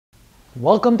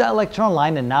Welcome to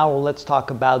ilectureonline, and now let's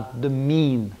talk about the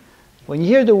mean. When you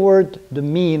hear the word the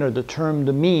mean or the term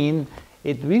the mean,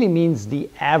 it really means the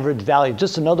average value,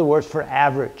 just another word for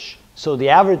average. So the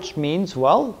average means,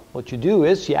 well, what you do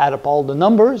is you add up all the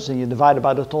numbers and you divide it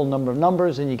by the total number of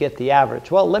numbers and you get the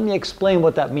average. Well, let me explain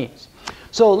what that means.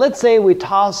 So let's say we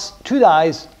toss two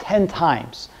dice 10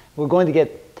 times. We're going to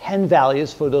get 10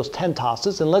 values for those 10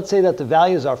 tosses, and let's say that the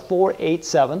values are 4, 8,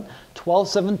 7, 12,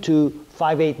 7, 2,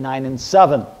 5, 8, 9, and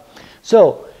 7.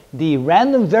 So the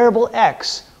random variable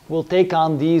x will take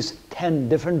on these 10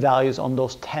 different values on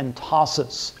those 10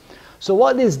 tosses. So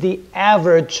what is the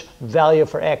average value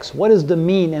for x? What is the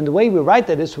mean? And the way we write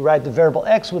that is we write the variable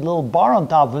x with a little bar on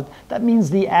top of it. That means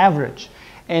the average.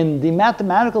 And the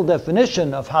mathematical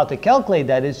definition of how to calculate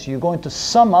that is you're going to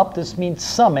sum up, this means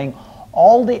summing,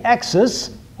 all the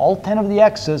x's, all 10 of the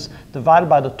x's, divided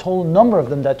by the total number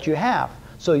of them that you have.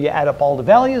 So you add up all the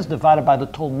values divided by the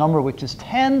total number, which is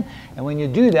 10. And when you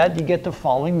do that, you get the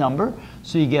following number.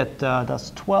 So you get,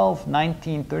 that's 12,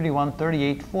 19, 31,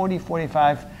 38, 40,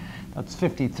 45, that's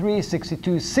 53,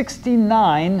 62,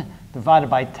 69 divided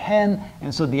by 10.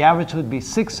 And so the average would be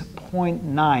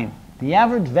 6.9. The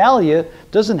average value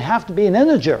doesn't have to be an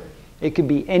integer. It could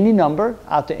be any number,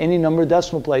 out to any number of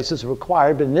decimal places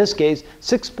required. But in this case,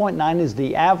 6.9 is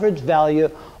the average value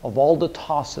of all the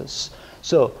tosses.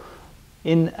 So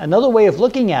in another way of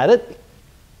looking at it,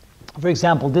 for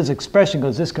example, this expression,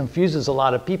 because this confuses a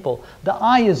lot of people, the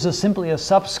I is just simply a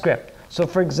subscript. So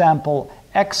for example,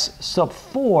 x sub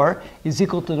 4 is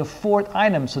equal to the fourth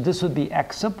item. So this would be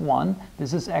x sub 1,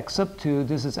 this is x sub 2,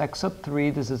 this is x sub 3,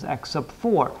 this is x sub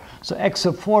 4. So x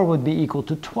sub 4 would be equal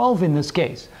to 12 in this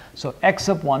case. So x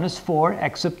sub 1 is 4,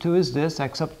 x sub 2 is this,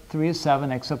 x sub 3 is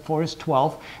 7, x sub 4 is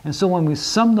 12. And so when we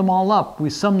sum them all up, we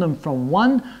sum them from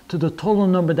 1 to the total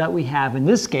number that we have. In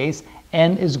this case,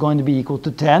 n is going to be equal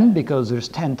to 10 because there's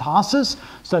 10 tosses.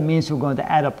 So that means we're going to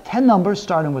add up 10 numbers,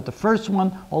 starting with the first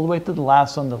one all the way to the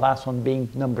last one being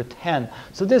number 10.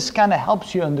 So this kind of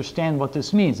helps you understand what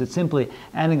this means. It's simply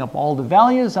adding up all the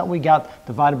values that we got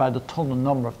divided by the total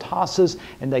number of tosses,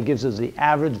 and that gives us the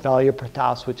average value per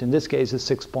toss, which in this case is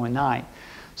 6.9.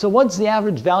 So what's the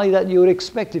average value that you would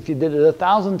expect if you did it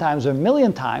 1,000 times or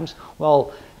 1,000,000 times?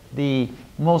 Well, the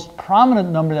most prominent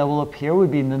number that will appear would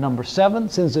be the number 7.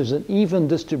 Since there's an even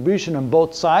distribution on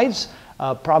both sides,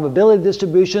 probability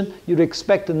distribution, you'd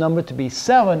expect the number to be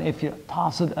 7 if you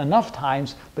toss it enough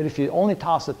times. But if you only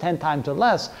toss it 10 times or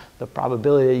less, the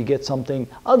probability that you get something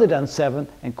other than 7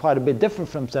 and quite a bit different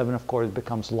from 7, of course,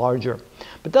 becomes larger.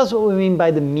 But that's what we mean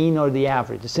by the mean or the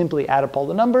average. You simply add up all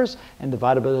the numbers and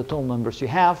divide it by the total numbers you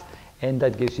have, and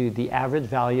that gives you the average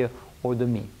value or the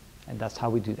mean. And that's how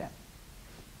we do that.